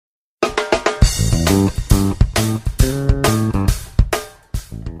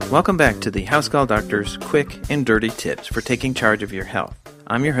Welcome back to the House Call Doctor's quick and dirty tips for taking charge of your health.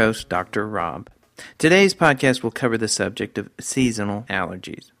 I'm your host, Dr. Rob. Today's podcast will cover the subject of seasonal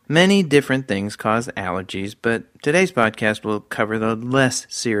allergies. Many different things cause allergies, but today's podcast will cover the less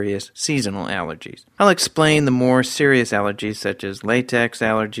serious seasonal allergies. I'll explain the more serious allergies such as latex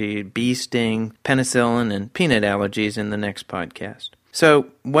allergy, bee sting, penicillin, and peanut allergies in the next podcast. So,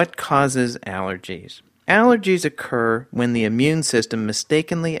 what causes allergies? Allergies occur when the immune system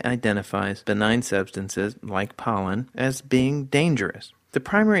mistakenly identifies benign substances, like pollen, as being dangerous. The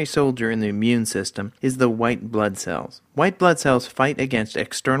primary soldier in the immune system is the white blood cells. White blood cells fight against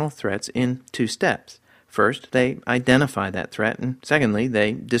external threats in two steps. First, they identify that threat, and secondly,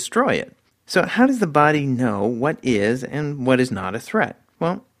 they destroy it. So how does the body know what is and what is not a threat?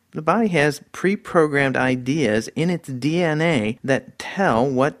 Well, the body has pre-programmed ideas in its DNA that tell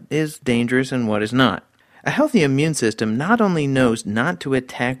what is dangerous and what is not. A healthy immune system not only knows not to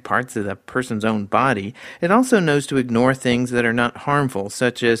attack parts of the person's own body, it also knows to ignore things that are not harmful,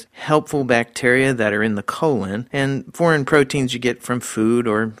 such as helpful bacteria that are in the colon and foreign proteins you get from food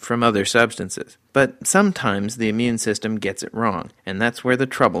or from other substances. But sometimes the immune system gets it wrong, and that's where the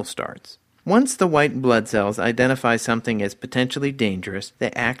trouble starts. Once the white blood cells identify something as potentially dangerous,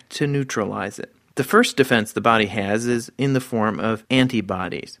 they act to neutralize it. The first defense the body has is in the form of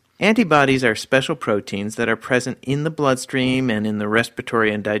antibodies. Antibodies are special proteins that are present in the bloodstream and in the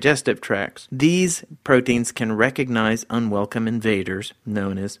respiratory and digestive tracts. These proteins can recognize unwelcome invaders,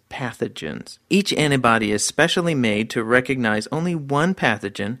 known as pathogens. Each antibody is specially made to recognize only one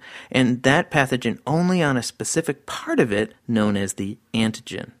pathogen, and that pathogen only on a specific part of it, known as the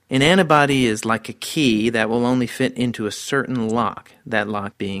antigen. An antibody is like a key that will only fit into a certain lock, that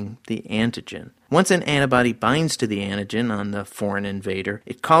lock being the antigen. Once an antibody binds to the antigen on the foreign invader,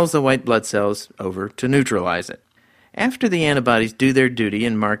 it calls the white blood cells over to neutralize it. After the antibodies do their duty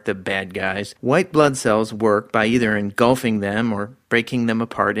and mark the bad guys, white blood cells work by either engulfing them or breaking them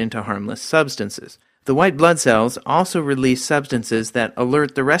apart into harmless substances. The white blood cells also release substances that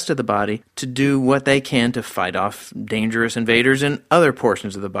alert the rest of the body to do what they can to fight off dangerous invaders in other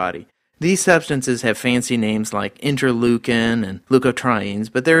portions of the body. These substances have fancy names like interleukin and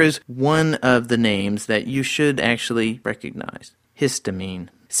leukotrienes, but there is one of the names that you should actually recognize: histamine.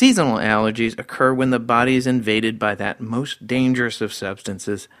 Seasonal allergies occur when the body is invaded by that most dangerous of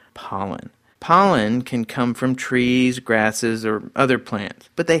substances, pollen. Pollen can come from trees, grasses, or other plants,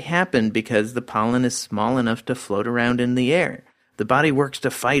 but they happen because the pollen is small enough to float around in the air. The body works to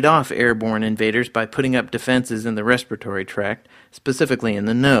fight off airborne invaders by putting up defenses in the respiratory tract, specifically in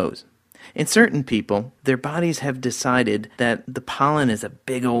the nose. In certain people, their bodies have decided that the pollen is a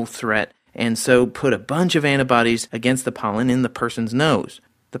big old threat, and so put a bunch of antibodies against the pollen in the person's nose.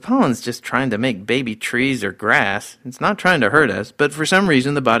 The pollen's just trying to make baby trees or grass. It's not trying to hurt us, but for some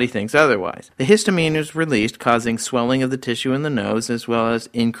reason the body thinks otherwise. The histamine is released, causing swelling of the tissue in the nose as well as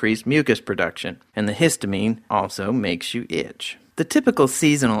increased mucus production. And the histamine also makes you itch. The typical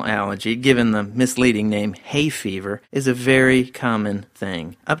seasonal allergy, given the misleading name hay fever, is a very common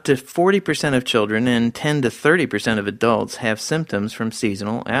thing. Up to 40% of children and 10 to 30% of adults have symptoms from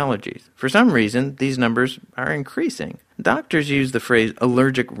seasonal allergies. For some reason, these numbers are increasing. Doctors use the phrase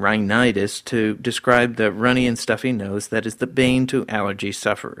allergic rhinitis to describe the runny and stuffy nose that is the bane to allergy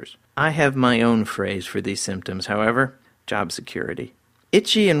sufferers. I have my own phrase for these symptoms, however: job security.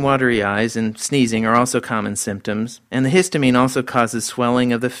 Itchy and watery eyes and sneezing are also common symptoms, and the histamine also causes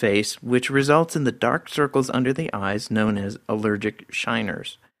swelling of the face, which results in the dark circles under the eyes known as allergic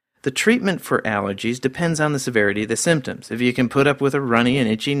shiners. The treatment for allergies depends on the severity of the symptoms. If you can put up with a runny and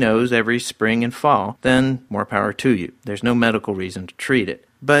itchy nose every spring and fall, then more power to you. There's no medical reason to treat it.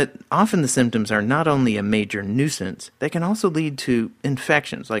 But often the symptoms are not only a major nuisance, they can also lead to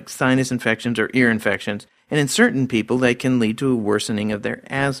infections like sinus infections or ear infections, and in certain people they can lead to a worsening of their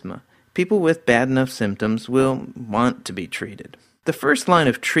asthma. People with bad enough symptoms will want to be treated. The first line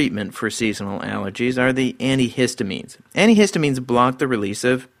of treatment for seasonal allergies are the antihistamines. Antihistamines block the release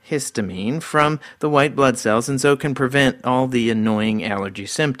of histamine from the white blood cells and so can prevent all the annoying allergy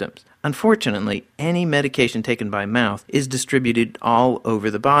symptoms. Unfortunately, any medication taken by mouth is distributed all over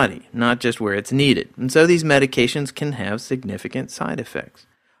the body, not just where it's needed, and so these medications can have significant side effects.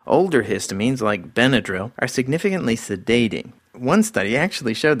 Older histamines, like Benadryl, are significantly sedating. One study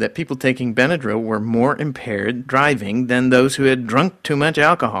actually showed that people taking Benadryl were more impaired driving than those who had drunk too much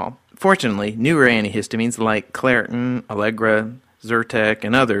alcohol. Fortunately, newer antihistamines like Claritin, Allegra, Zyrtec,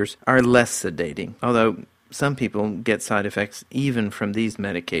 and others are less sedating, although some people get side effects even from these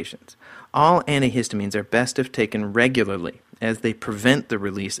medications. All antihistamines are best if taken regularly. as they prevent the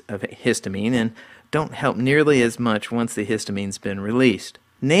release of histamine and don't help nearly as much once the histamine's been released.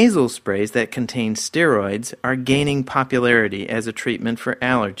 Nasal sprays that contain steroids are gaining popularity as a treatment for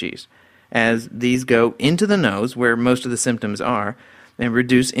allergies, as these go into the nose, where most of the symptoms are, and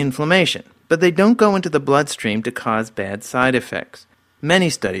reduce inflammation. But they don't go into the bloodstream to cause bad side effects. Many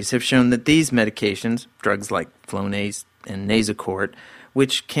studies have shown that these medications, drugs like Flonase and Nasacort,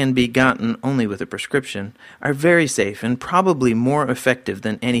 which can be gotten only with a prescription, are very safe and probably more effective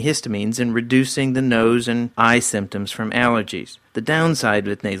than antihistamines in reducing the nose and eye symptoms from allergies. The downside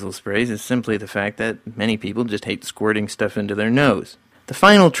with nasal sprays is simply the fact that many people just hate squirting stuff into their nose. The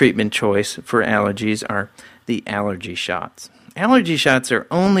final treatment choice for allergies are the allergy shots. Allergy shots are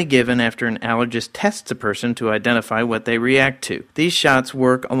only given after an allergist tests a person to identify what they react to. These shots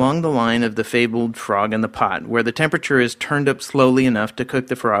work along the line of the fabled frog in the pot, where the temperature is turned up slowly enough to cook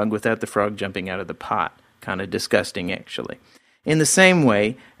the frog without the frog jumping out of the pot. Kind of disgusting, actually. In the same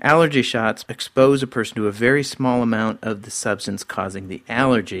way, allergy shots expose a person to a very small amount of the substance causing the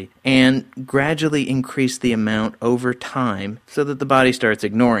allergy and gradually increase the amount over time so that the body starts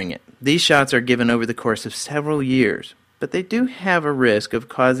ignoring it. These shots are given over the course of several years, but they do have a risk of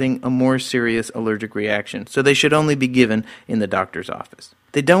causing a more serious allergic reaction, so they should only be given in the doctor's office.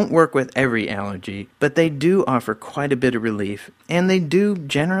 They don't work with every allergy, but they do offer quite a bit of relief, and they do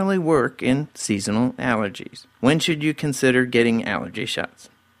generally work in seasonal allergies. When should you consider getting allergy shots?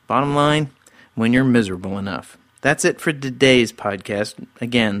 Bottom line, when you're miserable enough. That's it for today's podcast.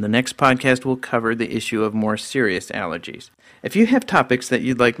 Again, the next podcast will cover the issue of more serious allergies. If you have topics that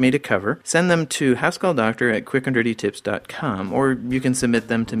you'd like me to cover, send them to housecalldoctor@quickanddirtytips.com, or you can submit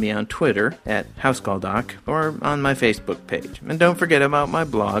them to me on Twitter @housecalldoc or on my Facebook page. And don't forget about my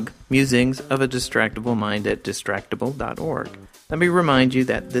blog, Musings of a Distractible Mind at distractible.org. Let me remind you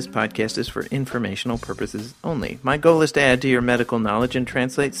that this podcast is for informational purposes only. My goal is to add to your medical knowledge and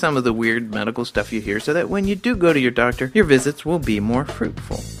translate some of the weird medical stuff you hear so that when you do go to your doctor, your visits will be more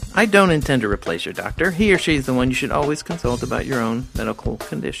fruitful. I don't intend to replace your doctor. He or she is the one you should always consult about your own medical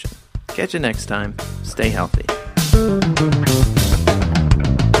condition. Catch you next time. Stay healthy.